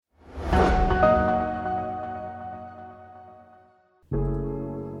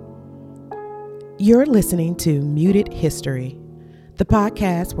You're listening to Muted History, the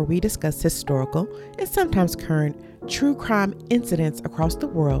podcast where we discuss historical and sometimes current true crime incidents across the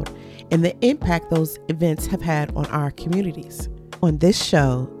world and the impact those events have had on our communities. On this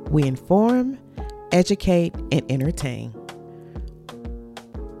show, we inform, educate, and entertain.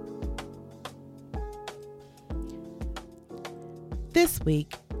 This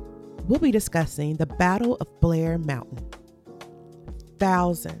week, we'll be discussing the Battle of Blair Mountain.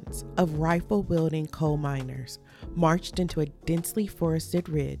 Thousands of rifle-wielding coal miners marched into a densely forested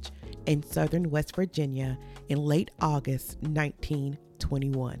ridge in southern West Virginia in late August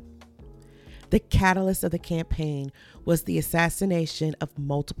 1921. The catalyst of the campaign was the assassination of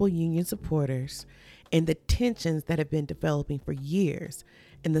multiple Union supporters and the tensions that have been developing for years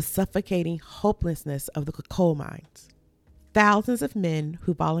and the suffocating hopelessness of the coal mines. Thousands of men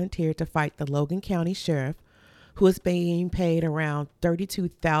who volunteered to fight the Logan County Sheriff, who was being paid around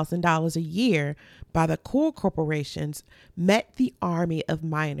 $32,000 a year by the coal corporations, met the army of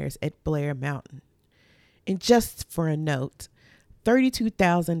miners at Blair Mountain. And just for a note,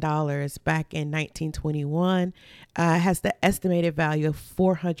 $32,000 back in 1921 has the estimated value of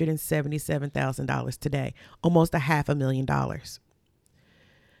 $477,000 today, almost $500,000.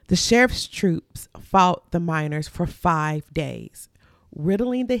 The sheriff's troops fought the miners for 5 days,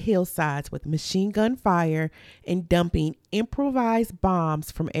 riddling the hillsides with machine gun fire and dumping improvised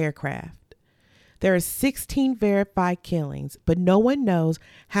bombs from aircraft. There are 16 verified killings, but no one knows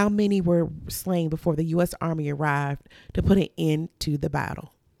how many were slain before the U.S. Army arrived to put an end to the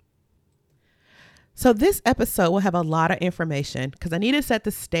battle. So this episode will have a lot of information because I need to set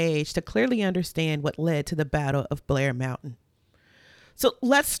the stage to clearly understand what led to the Battle of Blair Mountain. So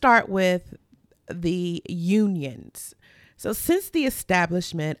let's start with the unions. So since the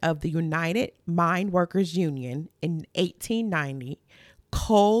establishment of the United Mine Workers Union in 1890,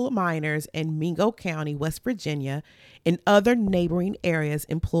 coal miners in Mingo County, West Virginia, and other neighboring areas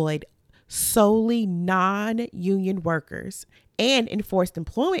employed solely non-union workers and enforced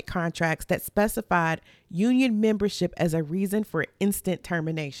employment contracts that specified union membership as a reason for instant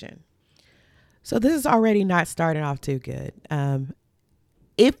termination. So this is already not starting off too good.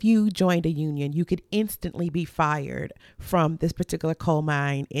 If you joined a union, you could instantly be fired from this particular coal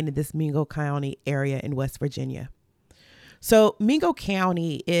mine in this Mingo County area in West Virginia. So Mingo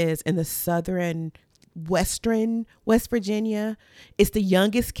County is in the western West Virginia. It's the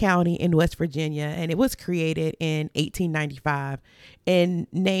youngest county in West Virginia, and it was created in 1895 and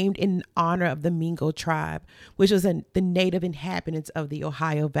named in honor of the Mingo tribe, which was the native inhabitants of the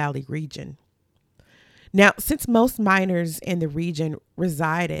Ohio Valley region. Now, since most miners in the region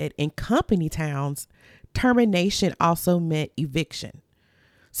resided in company towns, termination also meant eviction.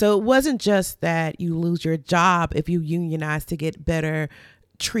 So it wasn't just that you lose your job if you unionize to get better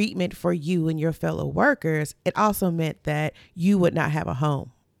treatment for you and your fellow workers. It also meant that you would not have a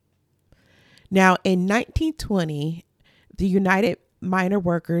home. Now, in 1920, the United Miner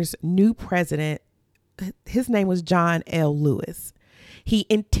Workers' new president, his name was John L. Lewis. He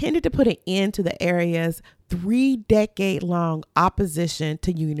intended to put an end to the area's 3-decade-long opposition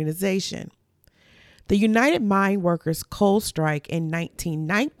to unionization. The United Mine Workers coal strike in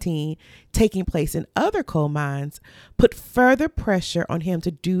 1919, taking place in other coal mines, put further pressure on him to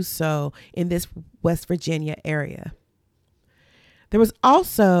do so in this West Virginia area. There was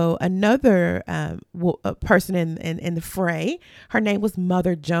also another person in the fray. Her name was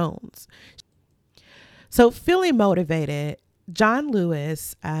Mother Jones. So feeling motivated, John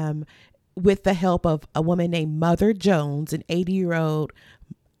Lewis, with the help of a woman named Mother Jones, an 80-year-old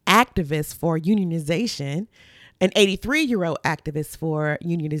activist for unionization, an 83-year-old activist for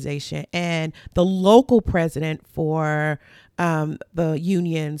unionization, and the local president for the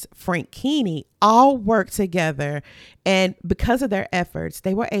unions, Frank Keeney, all worked together. And because of their efforts,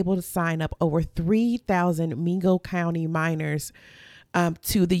 they were able to sign up over 3,000 Mingo County miners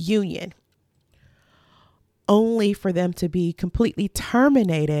to the union, only for them to be completely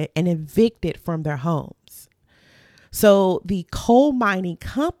terminated and evicted from their homes. So the coal mining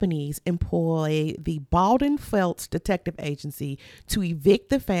companies employ the Baldwin-Felts Detective Agency to evict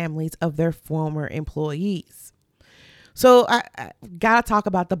the families of their former employees. So I got to talk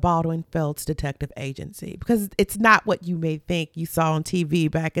about the Baldwin-Felts Detective Agency because it's not what you may think you saw on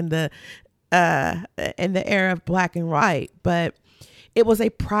TV back in the era of black and white, but it was a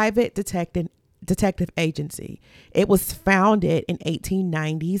private detective agency. It was founded in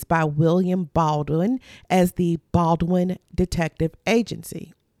 1890s by William Baldwin as the Baldwin Detective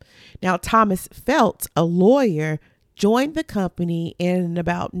Agency. Now, Thomas Felts, a lawyer, joined the company in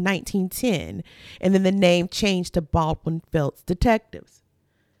about 1910, and then the name changed to Baldwin Felts Detectives.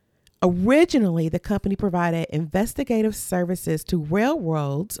 Originally, the company provided investigative services to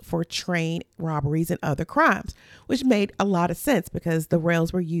railroads for train robberies and other crimes, which made a lot of sense because the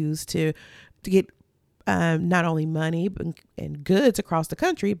rails were used to get not only money and goods across the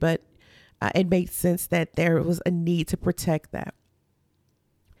country, but it made sense that there was a need to protect that.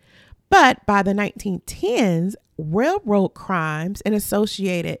 But by the 1910s, railroad crimes and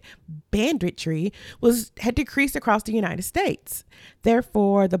associated banditry had decreased across the United States.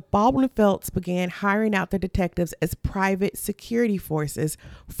 Therefore, the Baldwin Felts began hiring out their detectives as private security forces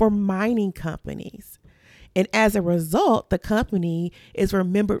for mining companies. And as a result, the company is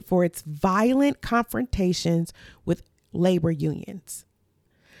remembered for its violent confrontations with labor unions.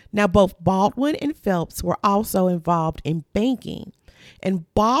 Now, both Baldwin and Phelps were also involved in banking.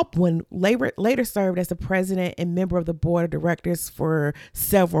 And Baldwin later served as the president and member of the board of directors for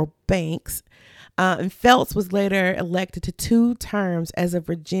several banks. And Phelps was later elected to 2 terms as a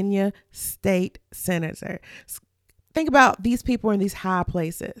Virginia state senator. Think about these people in these high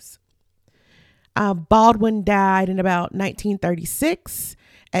places. Baldwin died in about 1936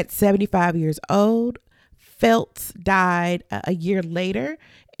 at 75 years old. Phelps died a year later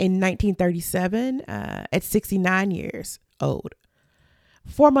in 1937 at 69 years old.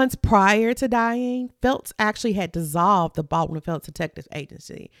 4 months prior to dying, Phelps actually had dissolved the Baldwin Phelps Detective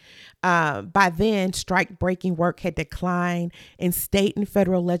Agency. By then, strike-breaking work had declined, and state and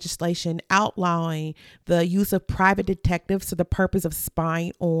federal legislation outlawing the use of private detectives for the purpose of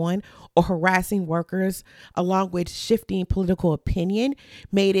spying on or harassing workers, along with shifting political opinion,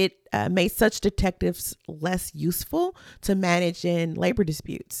 made such detectives less useful to manage in labor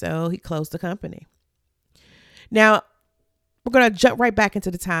disputes. So he closed the company. Now, we're going to jump right back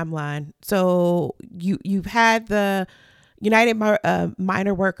into the timeline. So you've had the United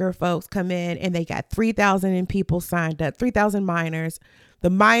Miner Worker folks come in, and they got 3,000 people signed up, 3,000 miners.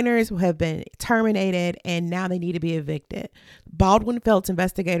 The miners have been terminated, and now they need to be evicted. Baldwin Felts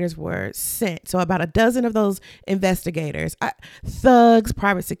investigators were sent. So about a dozen of those investigators, thugs,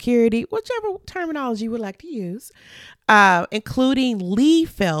 private security, whichever terminology you would like to use, including Lee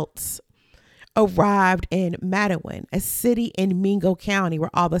Felts, arrived in Mattawan, a city in Mingo County where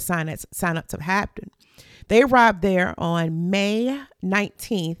all the sign-ups have happened. They arrived there on May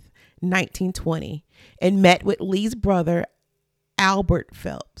 19th, 1920, and met with Lee's brother, Albert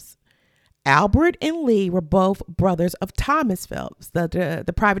Phelps. Albert and Lee were both brothers of Thomas Phelps,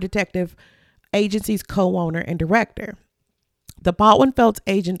 the private detective agency's co-owner and director. The Baldwin Felts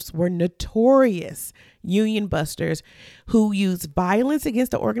agents were notorious union busters who used violence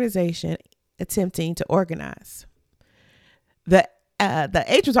against the organization attempting to organize. The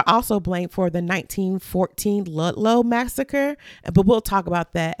agents are also blamed for the 1914 Ludlow massacre, but we'll talk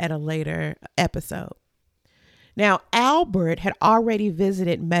about that at a later episode. Now, Albert had already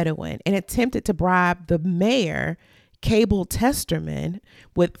visited Mattawan and attempted to bribe the mayor, Cable Testerman,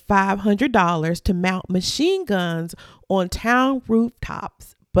 with $500 to mount machine guns on town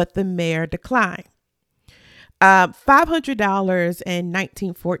rooftops, but the mayor declined. $500 in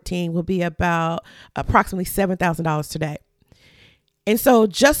 1914 will be about approximately $7,000 today. And so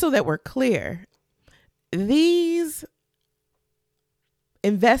just so that we're clear, these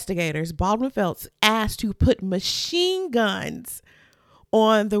investigators, Baldwin Felts, asked to put machine guns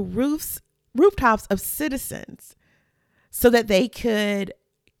on the rooftops of citizens so that they could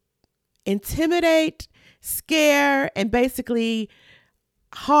intimidate, scare, and basically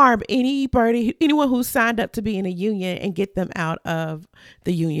harm anyone who signed up to be in a union and get them out of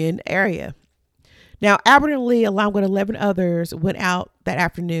the union area. Now, Albert and Lee, along with 11 others, went out that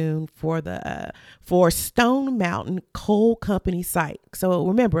afternoon for Stone Mountain Coal Company site. So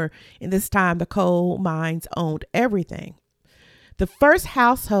remember, in this time, the coal mines owned everything. The first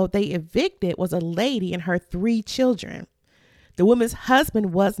household they evicted was a lady and her 3 children. The woman's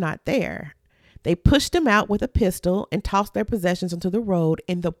husband was not there. They pushed him out with a pistol and tossed their possessions onto the road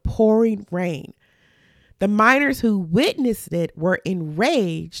in the pouring rain. The miners who witnessed it were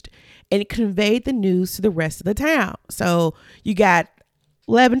enraged and conveyed the news to the rest of the town. So you got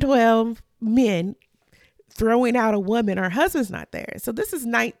 11, 12 men throwing out a woman. Her husband's not there. So this is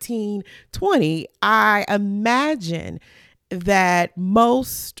 1920. I imagine that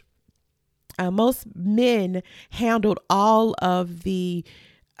most men handled all of the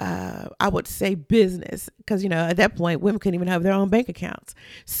I would say business, because, at that point, women couldn't even have their own bank accounts.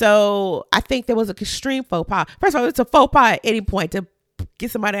 So I think there was an extreme faux pas. First of all, it's a faux pas at any point to get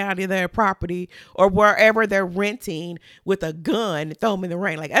somebody out of their property or wherever they're renting with a gun and throw them in the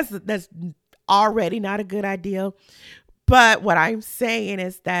rain. Like that's already not a good idea. But what I'm saying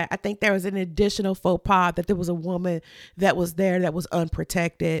is that I think there was an additional faux pas, that there was a woman that was there that was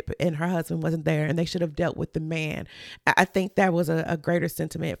unprotected and her husband wasn't there, and they should have dealt with the man. I think that was a greater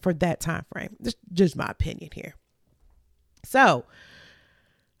sentiment for that time frame. Just my opinion here. So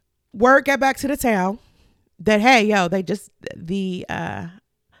word got back to the town that, hey, yo, the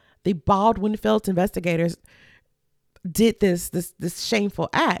Baldwin Felts investigators did this shameful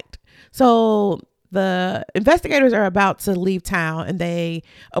act. So the investigators are about to leave town and they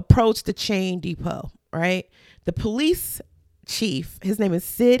approach the chain depot, right? The police chief, his name is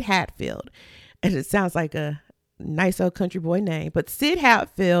Sid Hatfield, and it sounds like a nice old country boy name, but Sid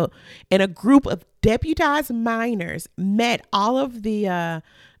Hatfield and a group of deputized miners met all of the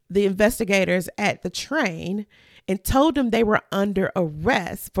investigators at the train and told them they were under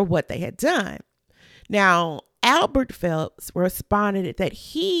arrest for what they had done. Now, Albert Phelps responded that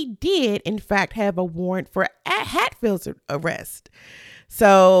he did, in fact, have a warrant for Hatfield's arrest.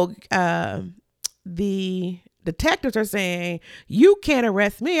 So the detectives are saying, you can't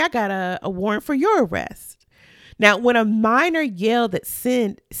arrest me. I got a warrant for your arrest. Now, when a miner yelled that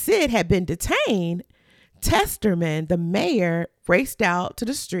Sid had been detained, Testerman, the mayor, raced out to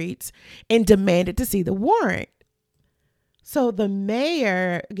the streets and demanded to see the warrant. So the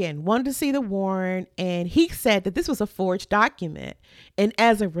mayor, again, wanted to see the warrant, and he said that this was a forged document. And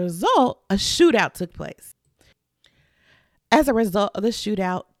as a result, a shootout took place. As a result of the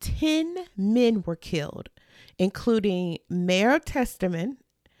shootout, 10 men were killed, including Mayor Testerman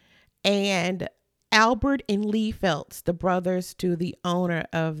and Albert and Lee Phelps, the brothers to the owner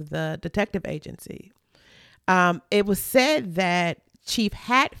of the detective agency. It was said that Chief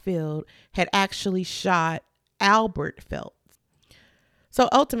Hatfield had actually shot Albert Phelps. So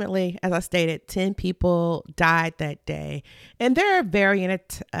ultimately, as I stated, 10 people died that day. And there are varying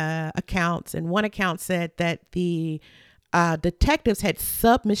accounts. And one account said that the detectives had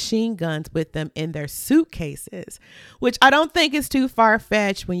submachine guns with them in their suitcases, which I don't think is too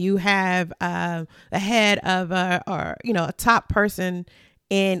far-fetched when you have a head of a top person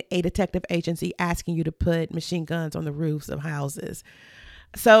in a detective agency asking you to put machine guns on the roofs of houses.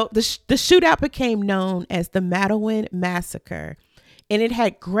 So the shootout became known as the Mattawan Massacre, and it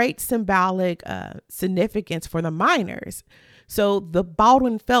had great symbolic significance for the miners. So the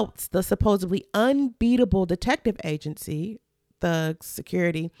Baldwin Felts, the supposedly unbeatable detective agency, the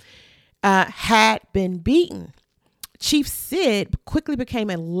security, had been beaten. Chief Sid quickly became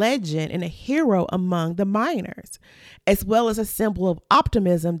a legend and a hero among the miners, as well as a symbol of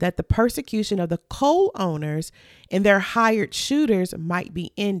optimism that the persecution of the coal owners and their hired shooters might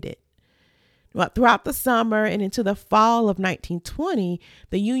be ended. Well, throughout the summer and into the fall of 1920,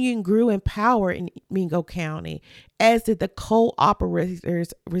 the Union grew in power in Mingo County, as did the coal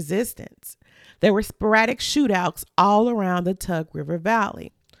operators' resistance. There were sporadic shootouts all around the Tug River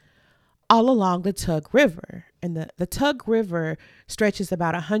Valley, all along the Tug River. And the Tug River stretches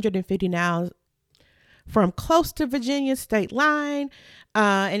about 150 miles from close to Virginia's state line,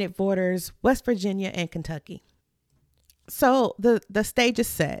 and it borders West Virginia and Kentucky. So the stage is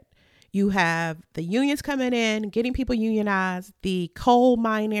set. You have the unions coming in, getting people unionized, the coal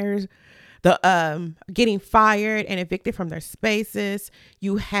miners, the getting fired and evicted from their spaces.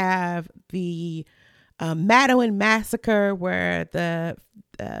 You have the Mattawan Massacre, where the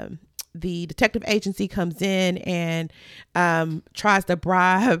detective agency comes in and tries to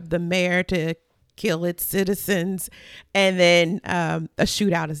bribe the mayor to kill its citizens, and then a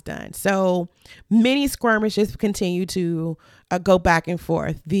shootout is done. So many skirmishes continue to go back and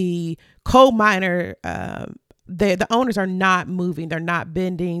forth. The coal miner, the owners are not moving. They're not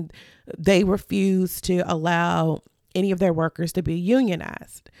bending. They refuse to allow any of their workers to be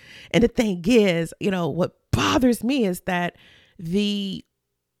unionized. And the thing is, what bothers me is that the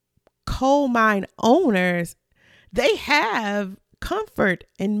coal mine owners, they have comfort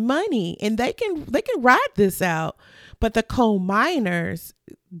and money, and they can ride this out, but the coal miners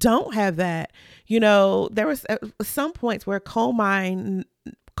don't have that. There was some points where coal mine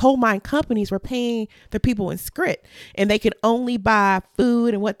companies were paying the people in script, and they could only buy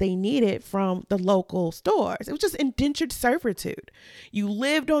food and what they needed from the local stores. It was just indentured servitude. You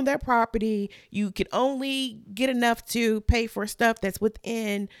lived on their property. You could only get enough to pay for stuff that's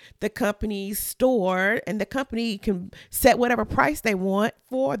within the company's store, and the company can set whatever price they want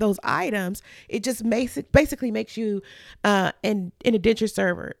for those items. It just basically makes you an indentured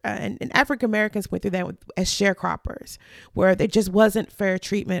server. And African Americans went through that as sharecroppers, where there just wasn't fair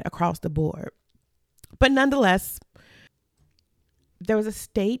treatment across the board. But nonetheless, there was a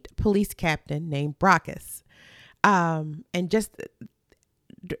state police captain named Brockus. And just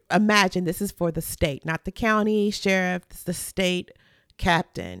imagine this is for the state, not the county sheriff, it's the state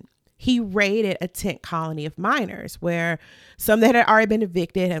captain. He raided a tent colony of miners where some that had already been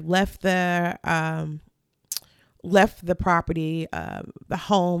evicted had left the property, the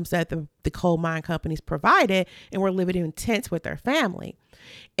homes that the coal mine companies provided, and were living in tents with their family.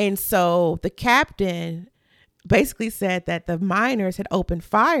 And so the captain basically said that the miners had opened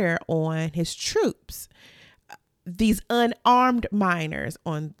fire on his troops, these unarmed miners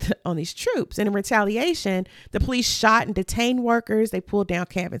on these troops. And in retaliation, the police shot and detained workers. They pulled down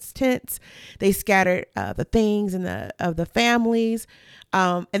canvas tents. They scattered the things of the families.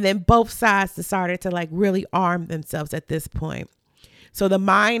 And then both sides decided to really arm themselves at this point. So the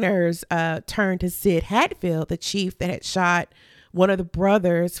miners turned to Sid Hatfield, the chief that had shot one of the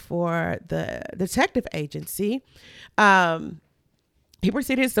brothers for the detective agency. He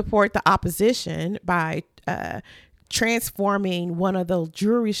proceeded to support the opposition by transforming one of the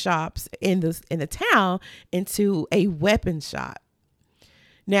jewelry shops in the town into a weapon shop.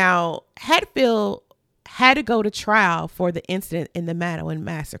 Now, Hatfield had to go to trial for the incident in the Madiwin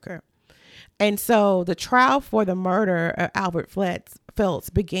massacre. And so the trial for the murder of Albert Phelps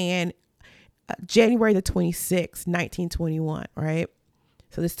began January the 26th, 1921, right?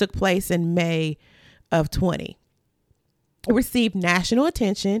 So this took place in May of 20. It received national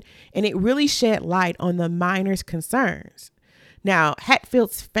attention, and it really shed light on the miners' concerns. Now,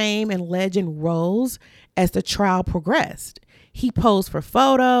 Hatfield's fame and legend rose as the trial progressed. He posed for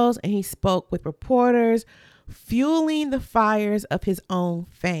photos and he spoke with reporters, fueling the fires of his own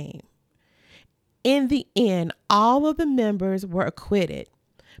fame. In the end, all of the members were acquitted,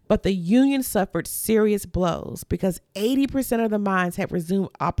 but the union suffered serious blows because 80% of the mines had resumed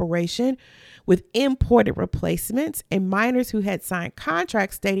operation with imported replacements, and miners who had signed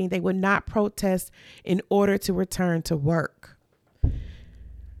contracts stating they would not protest in order to return to work.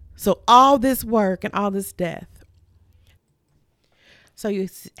 So all this work and all this death. So you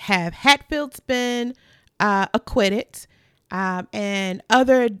have Hatfield's been acquitted, and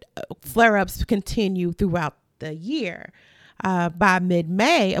other flare-ups continue throughout the year. By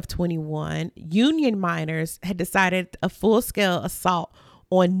mid-May of 21, union miners had decided a full-scale assault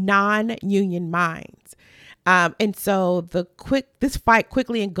on non-union mines. And so this fight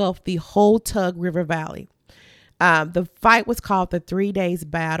quickly engulfed the whole Tug River Valley. The fight was called the 3 Days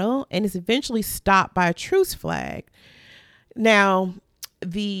Battle, and is eventually stopped by a truce flag. Now,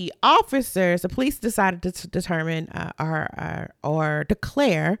 the police decided to determine or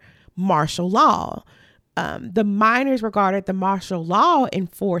declare martial law. The miners regarded the martial law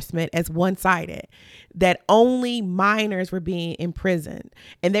enforcement as one-sided, that only miners were being imprisoned,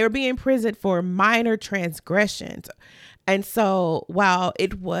 and they were being imprisoned for minor transgressions. And so while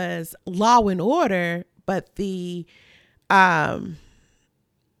it was law and order, but it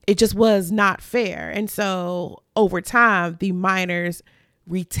just was not fair. And so over time, the miners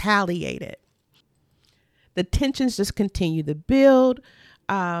retaliated. The tensions just continue to build.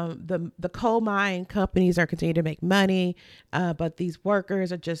 The coal mine companies are continuing to make money, but these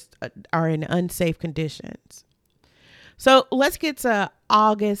workers are in unsafe conditions. So let's get to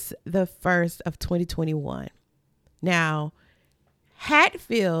August the 1st of 2021. Now,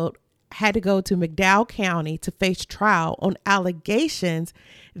 Hatfield had to go to McDowell County to face trial on allegations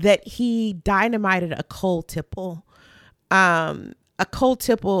that he dynamited a coal tipple. A coal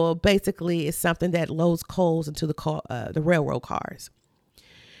tipple basically is something that loads coals into the railroad cars.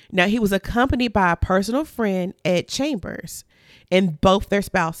 Now, he was accompanied by a personal friend, Ed Chambers, and both their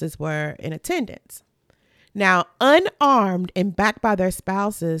spouses were in attendance. Now, unarmed and backed by their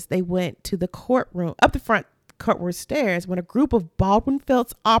spouses, they went to the courtroom, up the front courtroom stairs, when a group of Baldwin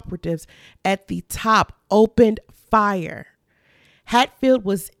Phelps operatives at the top opened fire. Hatfield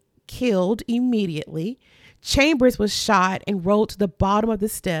was killed immediately. Chambers was shot and rolled to the bottom of the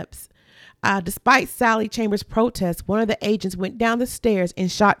steps. Despite Sally Chambers' protest, one of the agents went down the stairs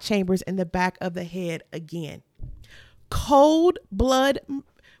and shot Chambers in the back of the head again. Cold-blooded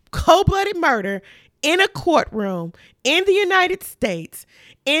murder in a courtroom in the United States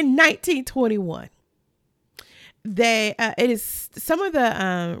in 1921. Some of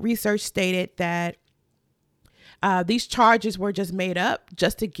the research stated that these charges were just made up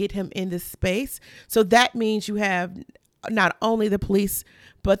just to get him in this space. So that means you have not only the police,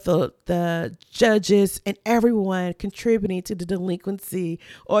 but the judges and everyone contributing to the delinquency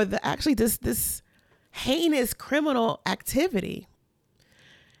or this heinous criminal activity.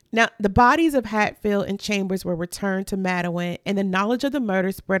 Now, the bodies of Hatfield and Chambers were returned to Madiwin, and the knowledge of the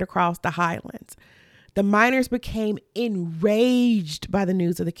murder spread across the highlands. The miners became enraged by the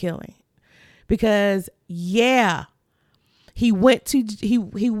news of the killing because, He went to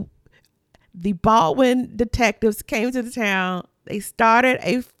the Baldwin detectives came to the town. They started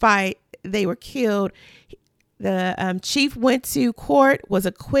a fight. They were killed. The chief went to court, was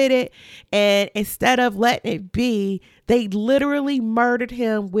acquitted, and instead of letting it be, they literally murdered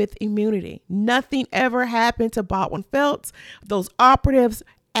him with immunity. Nothing ever happened to Baldwin Felts, those operatives,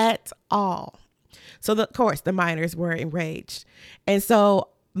 at all. So, of course, the miners were enraged. And so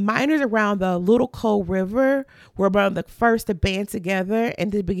miners around the Little Coal River were one of the first to band together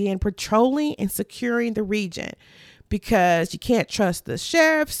and to begin patrolling and securing the region, because you can't trust the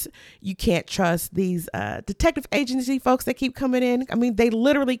sheriffs. You can't trust these detective agency folks that keep coming in. I mean, they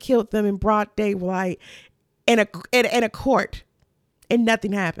literally killed them in broad daylight in a court, and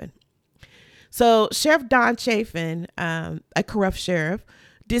nothing happened. So Sheriff Don Chafin, a corrupt sheriff,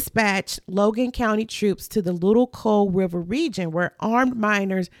 dispatched Logan County troops to the Little Coal River region, where armed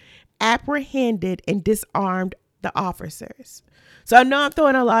miners apprehended and disarmed the officers. So I know I'm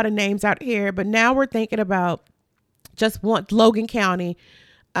throwing a lot of names out here, but now we're thinking about just one Logan County,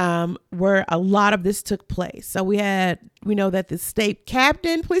 where a lot of this took place. So we know that the state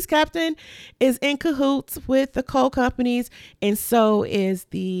police captain is in cahoots with the coal companies, and so is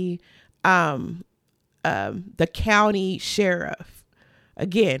the county sheriff.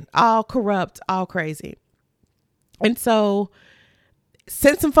 Again, all corrupt, all crazy. And so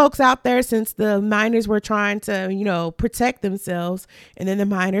sent some folks out there, since the miners were trying to, protect themselves. And then the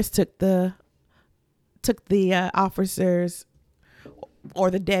miners took the officers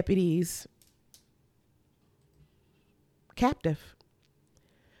or the deputies captive.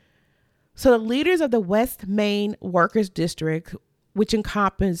 So the leaders of the West Main Workers District, which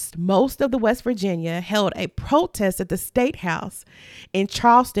encompassed most of the West Virginia, held a protest at the State House in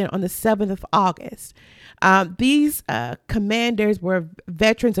Charleston on the 7th of August. These commanders were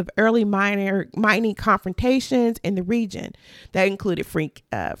veterans of early mining confrontations in the region. That included Frank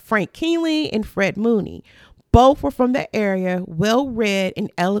Keenly and Fred Mooney. Both were from the area, well-read and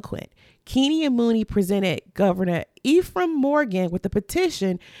eloquent. Keeney and Mooney presented Governor Ephraim Morgan with a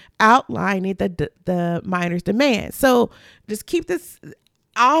petition outlining the miners' demands. So just keep this.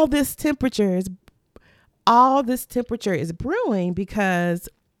 All this temperature is brewing because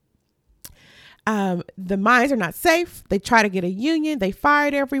the mines are not safe. They try to get a union. They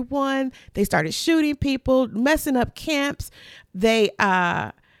fired everyone. They started shooting people, messing up camps. They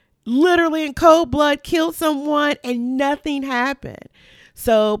literally in cold blood killed someone, and nothing happened.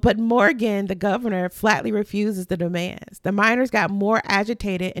 So, but Morgan, the governor, flatly refuses the demands. The miners got more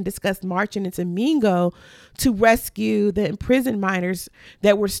agitated and discussed marching into Mingo to rescue the imprisoned miners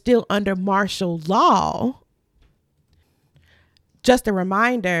that were still under martial law. Just a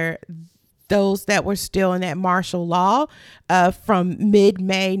reminder, those that were still in that martial law from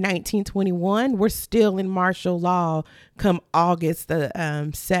mid-May 1921 were still in martial law come August the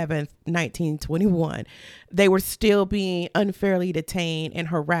 7th, 1921. They were still being unfairly detained and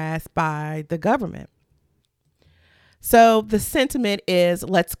harassed by the government. So the sentiment is,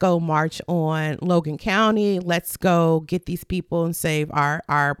 let's go march on Logan County. Let's go get these people and save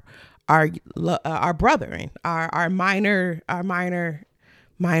our brethren, our minor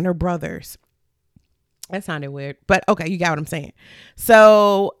brothers. That sounded weird, but okay, you got what I'm saying.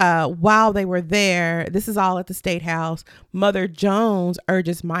 So while they were there, this is all at the State House, Mother Jones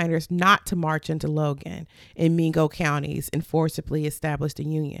urges miners not to march into Logan and Mingo counties and forcibly establish the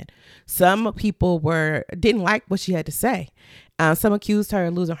union. Some people didn't like what she had to say. Some accused her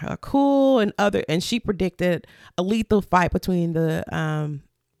of losing her cool, and she predicted a lethal fight between the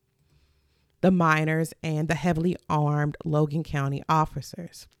miners and the heavily armed Logan County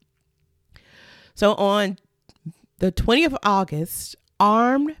officers. So on the 20th of August,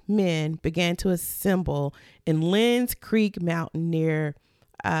 armed men began to assemble in Lenz Creek Mountain near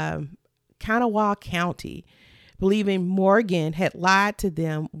Kanawha County, believing Morgan had lied to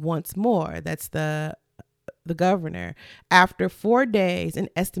them once more. That's the governor. After 4 days, an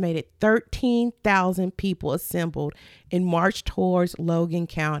estimated 13,000 people assembled and marched towards Logan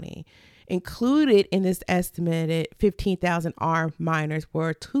County. Included in this estimated 15,000 armed miners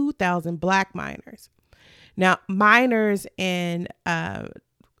were 2,000 black miners. Now, miners in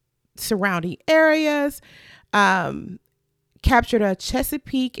surrounding areas captured a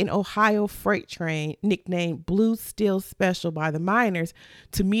Chesapeake and Ohio freight train nicknamed Blue Steel Special by the miners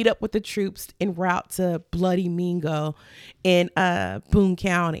to meet up with the troops en route to Bloody Mingo in Boone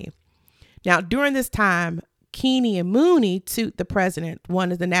County. Now, during this time, Keeney and Mooney, the president,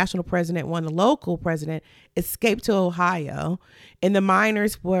 one is the national president, one the local president, escaped to Ohio, and the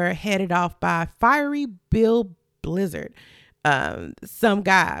miners were headed off by Fiery Bill Blizzard, some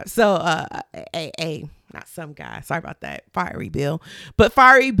guy. So not some guy, sorry about that, Fiery Bill. But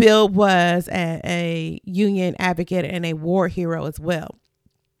Fiery Bill was a union advocate and a war hero as well.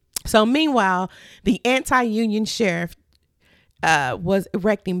 So meanwhile, the anti-union sheriff was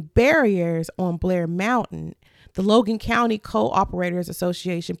erecting barriers on Blair Mountain. The Logan County Coal Operators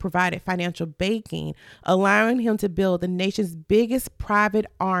Association provided financial backing, allowing him to build the nation's biggest private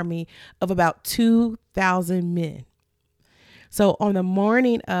army of about 2,000 men. So on the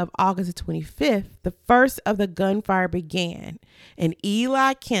morning of August 25th, the first of the gunfire began, and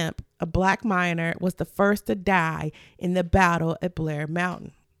Eli Kemp, a black miner, was the first to die in the battle at Blair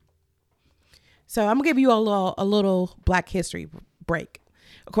Mountain. So I'm gonna give you a little Black history break.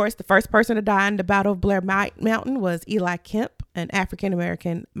 Of course, the first person to die in the Battle of Blair Mountain was Eli Kemp, an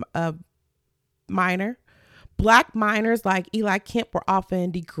African-American miner. Black miners like Eli Kemp were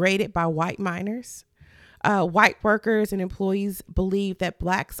often degraded by white miners. White workers and employees believed that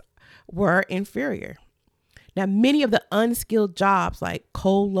blacks were inferior. Now, many of the unskilled jobs like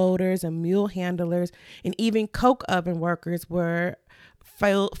coal loaders and mule handlers and even coke oven workers were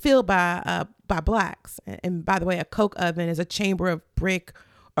filled by blacks. And by the way, a coke oven is a chamber of brick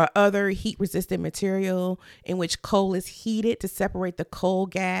or other heat-resistant material in which coal is heated to separate the coal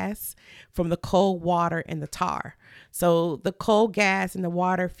gas from the coal water and the tar. So the coal gas and the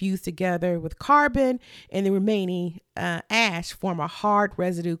water fuse together with carbon, and the remaining ash form a hard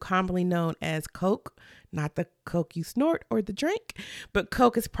residue commonly known as coke. Not the coke you snort or the drink, but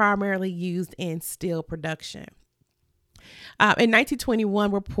coke is primarily used in steel production. In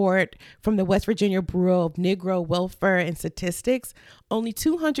 1921 report from the West Virginia Bureau of Negro Welfare and Statistics, only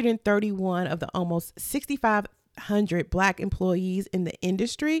 231 of the almost 6,500 black employees in the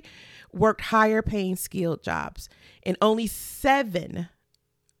industry worked higher paying skilled jobs, and only 7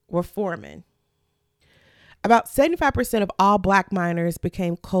 were foremen. About 75% of all black miners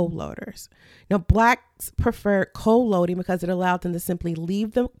became coal loaders. Now, blacks preferred coal loading because it allowed them to simply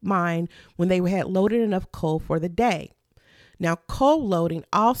leave the mine when they had loaded enough coal for the day. Now, coal loading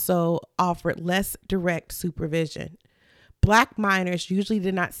also offered less direct supervision. Black miners usually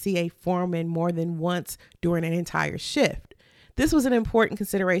did not see a foreman more than once during an entire shift. This was an important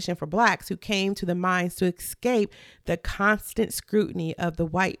consideration for blacks who came to the mines to escape the constant scrutiny of the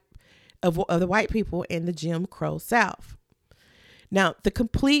white people in the Jim Crow South. Now, the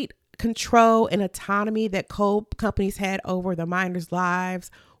complete control and autonomy that coal companies had over the miners' lives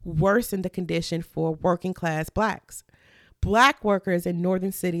worsened the condition for working class blacks. Black workers in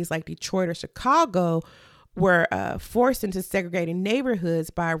northern cities like Detroit or Chicago were forced into segregated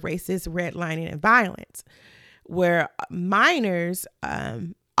neighborhoods by racist redlining and violence, where miners,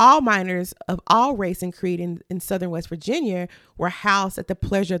 all miners of all race and creed in southern West Virginia were housed at the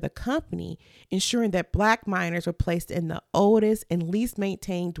pleasure of the company, ensuring that black miners were placed in the oldest and least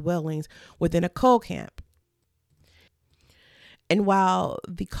maintained dwellings within a coal camp. And while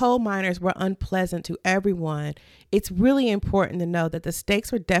the coal miners were unpleasant to everyone, it's really important to know that the stakes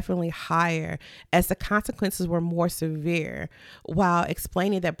were definitely higher as the consequences were more severe, while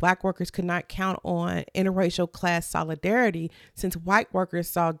explaining that black workers could not count on interracial class solidarity since white workers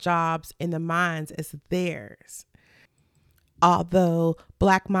saw jobs in the mines as theirs. Although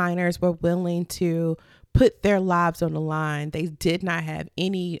black miners were willing to put their lives on the line, they did not have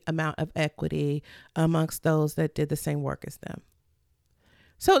any amount of equity amongst those that did the same work as them.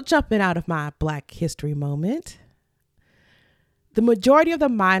 So jumping out of my Black history moment, the majority of the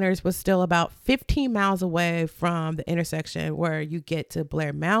miners was still about 15 miles away from the intersection where you get to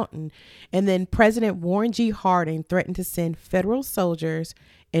Blair Mountain. And then President Warren G. Harding threatened to send federal soldiers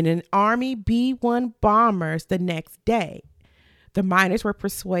and an Army B-1 bombers the next day. The miners were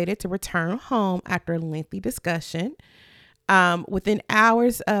persuaded to return home after a lengthy discussion. Within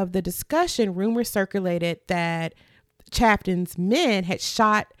hours of the discussion, rumors circulated that Chafton's men had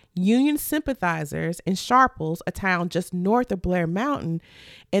shot Union sympathizers in Sharples, a town just north of Blair Mountain,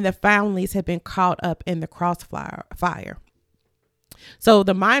 and the families had been caught up in the crossfire. So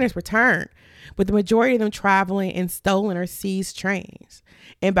the miners returned, with the majority of them traveling in stolen or seized trains.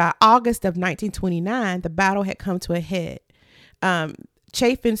 And by August of 1929, the battle had come to a head.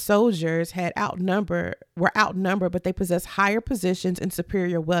 Chaffin's soldiers were outnumbered, but they possessed higher positions and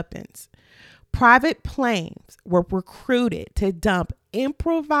superior weapons. Private planes were recruited to dump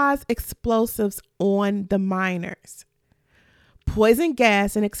improvised explosives on the miners. Poison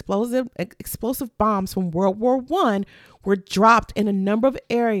gas and explosive bombs from World War I were dropped in a number of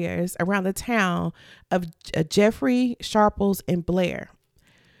areas around the town of Jeffrey, Sharples, and Blair.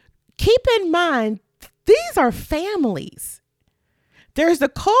 Keep in mind, these are families. There's the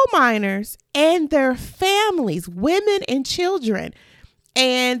coal miners and their families, women and children.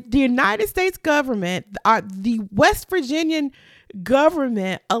 And the United States government, the West Virginian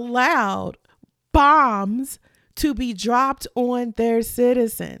government, allowed bombs to be dropped on their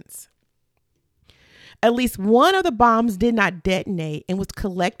citizens. At least one of the bombs did not detonate and was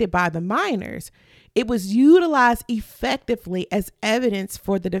collected by the miners. It was utilized effectively as evidence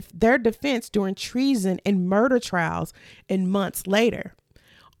for their defense during treason and murder trials and months later.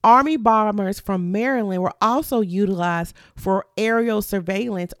 Army bombers from Maryland were also utilized for aerial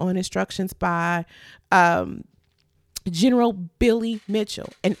surveillance on instructions by General Billy Mitchell,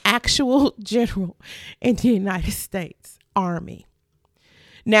 an actual general in the United States Army.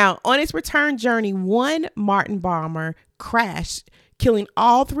 Now, on its return journey, one Martin bomber crashed, killing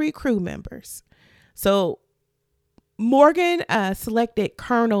all 3 crew members. So Morgan selected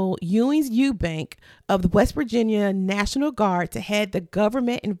Colonel Ewing's Eubank of the West Virginia National Guard to head the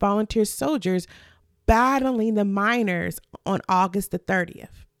government and volunteer soldiers battling the miners on August the 30th.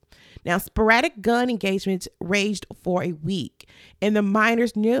 Now, sporadic gun engagements raged for a week, and the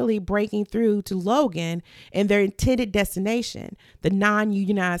miners nearly breaking through to Logan and their intended destination, the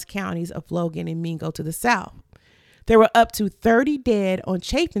non-unionized counties of Logan and Mingo to the south. There were up to 30 dead on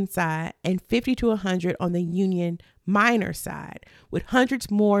Chafin's side and 50 to 100 on the Union miner side, with hundreds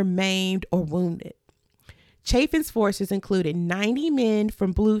more maimed or wounded. Chafin's forces included 90 men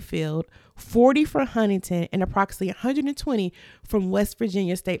from Bluefield, 40 from Huntington, and approximately 120 from West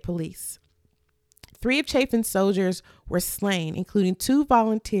Virginia State Police. 3 of Chafin's soldiers were slain, including 2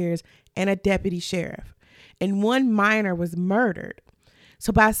 volunteers and a deputy sheriff, and 1 miner was murdered.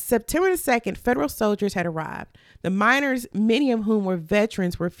 So by September the 2nd, federal soldiers had arrived. The miners, many of whom were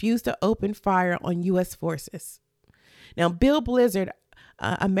veterans, refused to open fire on U.S. forces. Now, Bill Blizzard,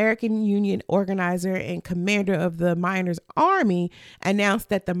 American Union organizer and commander of the miners' army, announced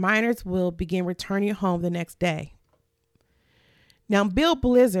that the miners will begin returning home the next day. Now, Bill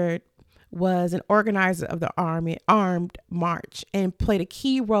Blizzard was an organizer of the army armed march and played a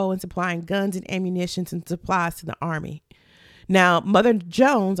key role in supplying guns and ammunition and supplies to the army. Now, Mother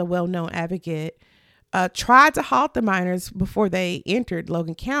Jones, a well-known advocate, tried to halt the miners before they entered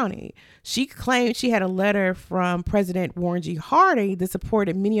Logan County. She claimed she had a letter from President Warren G. Harding that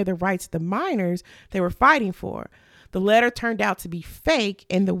supported many of the rights of the miners they were fighting for. The letter turned out to be fake,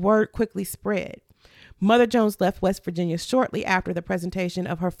 and the word quickly spread. Mother Jones left West Virginia shortly after the presentation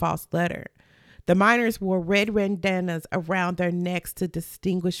of her false letter. The miners wore red bandanas around their necks to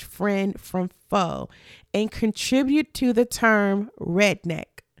distinguish friend from foe and contribute to the term redneck.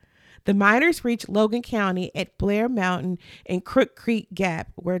 The miners reached Logan County at Blair Mountain and Crook Creek Gap,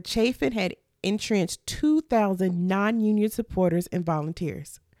 where Chafin had entrenched 2,000 non-union supporters and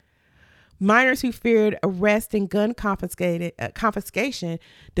volunteers. Miners who feared arrest and gun confiscation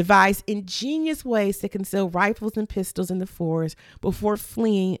devised ingenious ways to conceal rifles and pistols in the forest before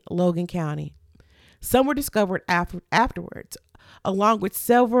fleeing Logan County. Some were discovered afterwards, along with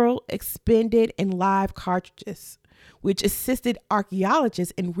several expended and live cartridges, which assisted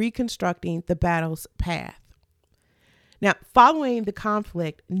archaeologists in reconstructing the battle's path. Now, following the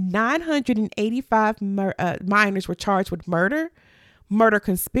conflict, 985 miners were charged with murder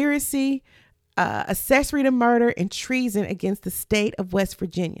conspiracy, accessory to murder, and treason against the state of West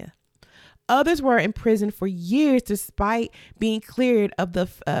Virginia. Others were imprisoned for years despite being cleared of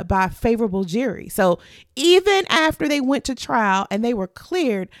by a favorable jury. So even after they went to trial and they were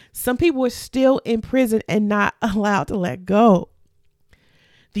cleared, some people were still in prison and not allowed to let go.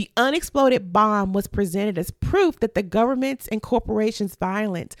 The unexploded bomb was presented as proof that the government's and corporations'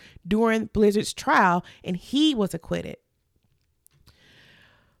 violence during Blizzard's trial, and he was acquitted.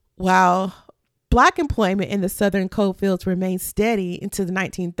 While Black employment in the southern coal fields remained steady into the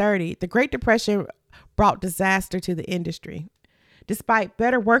 1930s, the Great Depression brought disaster to the industry. Despite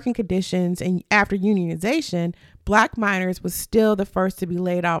better working conditions and after unionization, Black miners was still the first to be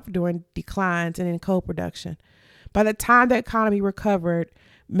laid off during declines in coal production. By the time the economy recovered,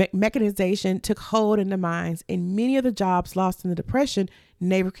 mechanization took hold in the mines, and many of the jobs lost in the Depression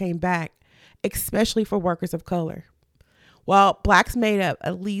never came back, especially for workers of color. While Blacks made up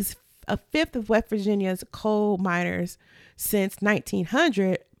at least a fifth of West Virginia's coal miners since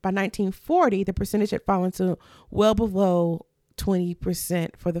 1900, by 1940, the percentage had fallen to well below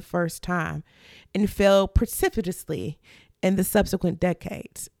 20% for the first time and fell precipitously in the subsequent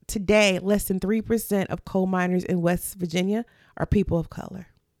decades. Today, less than 3% of coal miners in West Virginia are people of color.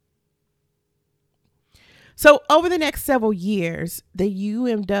 So over the next several years, the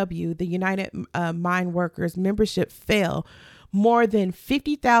UMW, the United Mine Workers membership fell, more than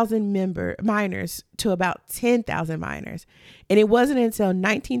 50,000 miners to about 10,000 miners. And it wasn't until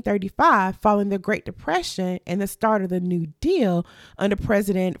 1935, following the Great Depression and the start of the New Deal under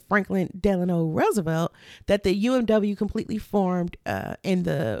President Franklin Delano Roosevelt, that the UMW completely formed in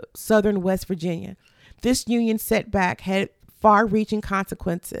the southern West Virginia. This union setback had far-reaching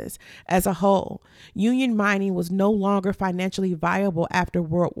consequences as a whole. Union mining was no longer financially viable after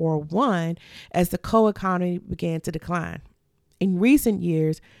World War I as the coal economy began to decline. In recent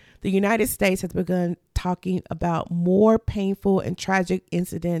years, the United States has begun talking about more painful and tragic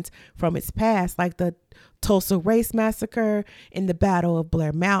incidents from its past, like the Tulsa Race Massacre and the Battle of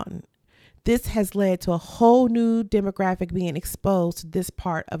Blair Mountain. This has led to a whole new demographic being exposed to this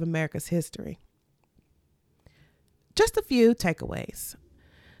part of America's history. Just a few takeaways.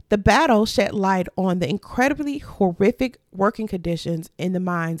 The battle shed light on the incredibly horrific working conditions in the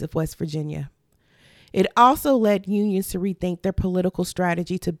mines of West Virginia. It also led unions to rethink their political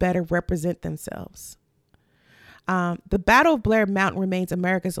strategy to better represent themselves. The Battle of Blair Mountain remains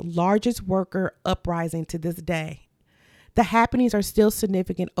America's largest worker uprising to this day. The happenings are still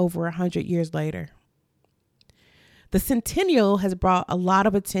significant over 100 years later. The centennial has brought a lot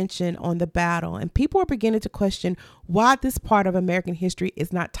of attention on the battle, and people are beginning to question why this part of American history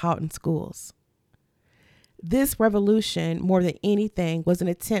is not taught in schools. This revolution, more than anything, was an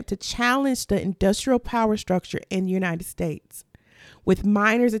attempt to challenge the industrial power structure in the United States, with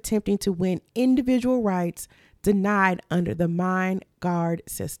miners attempting to win individual rights denied under the mine guard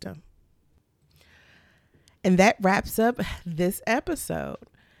system. And that wraps up this episode.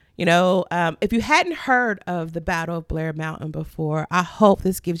 If you hadn't heard of the Battle of Blair Mountain before, I hope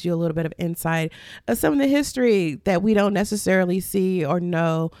this gives you a little bit of insight of some of the history that we don't necessarily see or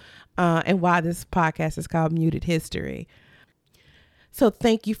know, and why this podcast is called Muted History. So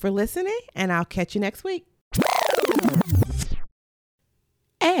thank you for listening, and I'll catch you next week.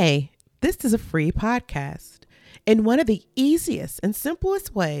 This is a free podcast, and one of the easiest and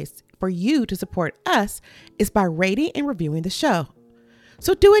simplest ways for you to support us is by rating and reviewing the show.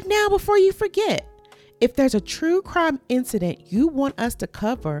 So do it now before you forget. If there's a true crime incident you want us to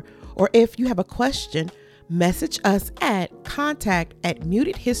cover, or if you have a question, message us at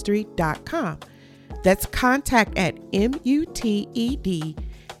contact@mutedhistory.com. That's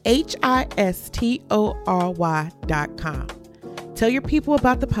contact@mutedhistory.com. Tell your people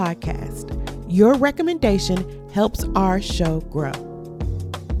about the podcast. Your recommendation helps our show grow.